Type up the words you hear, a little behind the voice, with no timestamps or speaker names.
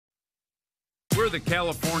We're the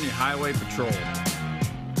California Highway Patrol.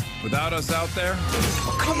 Without us out there...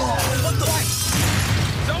 Oh, come on! What the...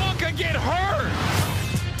 Someone could get hurt!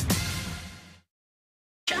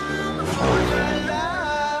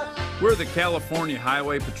 We're the California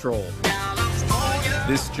Highway Patrol.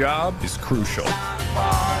 This job is crucial.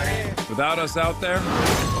 Without us out there...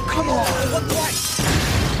 Oh, come on! What the...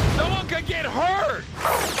 Someone could get hurt!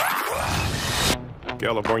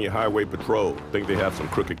 California Highway Patrol think they have some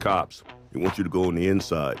crooked cops. They want you to go on the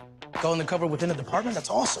inside. Go undercover within the department? That's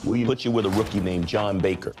awesome. We put you with a rookie named John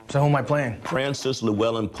Baker. So who am I playing? Francis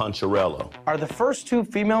Llewellyn Poncherello. Are the first two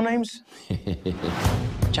female names?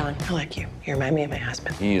 John, I like you. You remind me of my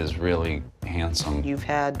husband. He is really handsome. You've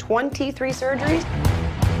had 23 surgeries.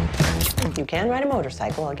 You can ride a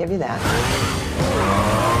motorcycle, I'll give you that.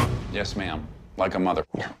 Yes, ma'am. Like a mother.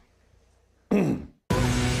 No.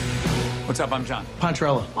 What's up? I'm John.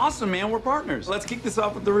 Poncherello. Awesome, man. We're partners. Let's kick this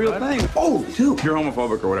off with the real thing. Oh, dude. If you're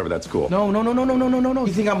homophobic or whatever, that's cool. No. You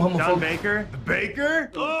think I'm homophobic? John Baker? The Baker?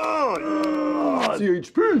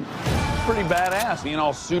 CHP. Pretty badass. Being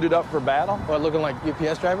all suited up for battle. What, looking like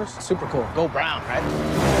UPS drivers? Super cool. Go brown, right?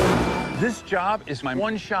 This job is my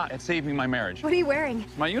one shot at saving my marriage. What are you wearing?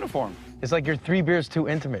 My uniform. It's like you're 3 beers too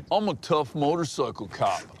intimate. I'm a tough motorcycle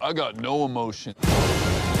cop. I got no emotion.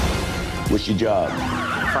 What's your job?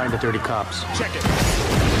 Find the dirty cops. Check it.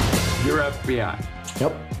 You're FBI.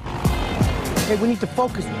 Yep. Hey, we need to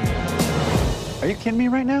focus. Are you kidding me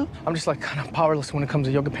right now? I'm just like kind of powerless when it comes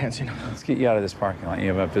to yoga pants, you know? Let's get you out of this parking lot. You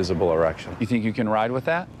have a visible erection. You think you can ride with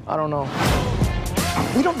that? I don't know.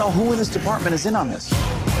 We don't know who in this department is in on this.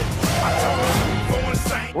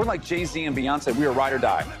 We're like Jay-Z and Beyonce. We are ride or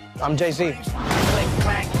die. I'm Jay-Z. We're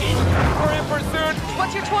in pursuit.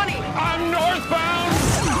 What's your 20? I'm northbound.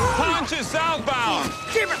 Punch is southbound.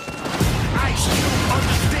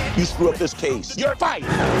 You screw up this case, you're fired.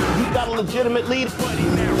 You got a legitimate lead.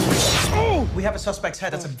 Oh! We have a suspect's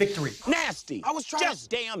head. That's a victory. Nasty. I was trying just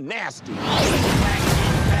damn nasty.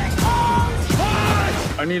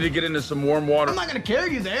 I need to get into some warm water. I'm not gonna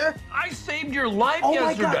carry you there. I saved your life Oh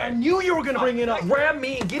yesterday. my God, I knew you were gonna bring it up. Grab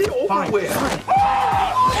me and get it over with.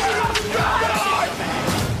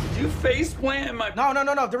 Did you face plant in my...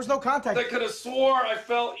 No. There was no contact. I could have swore I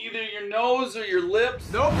felt either your nose or your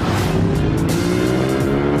lips. Nope.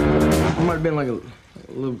 It might have been like a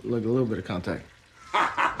little bit of contact.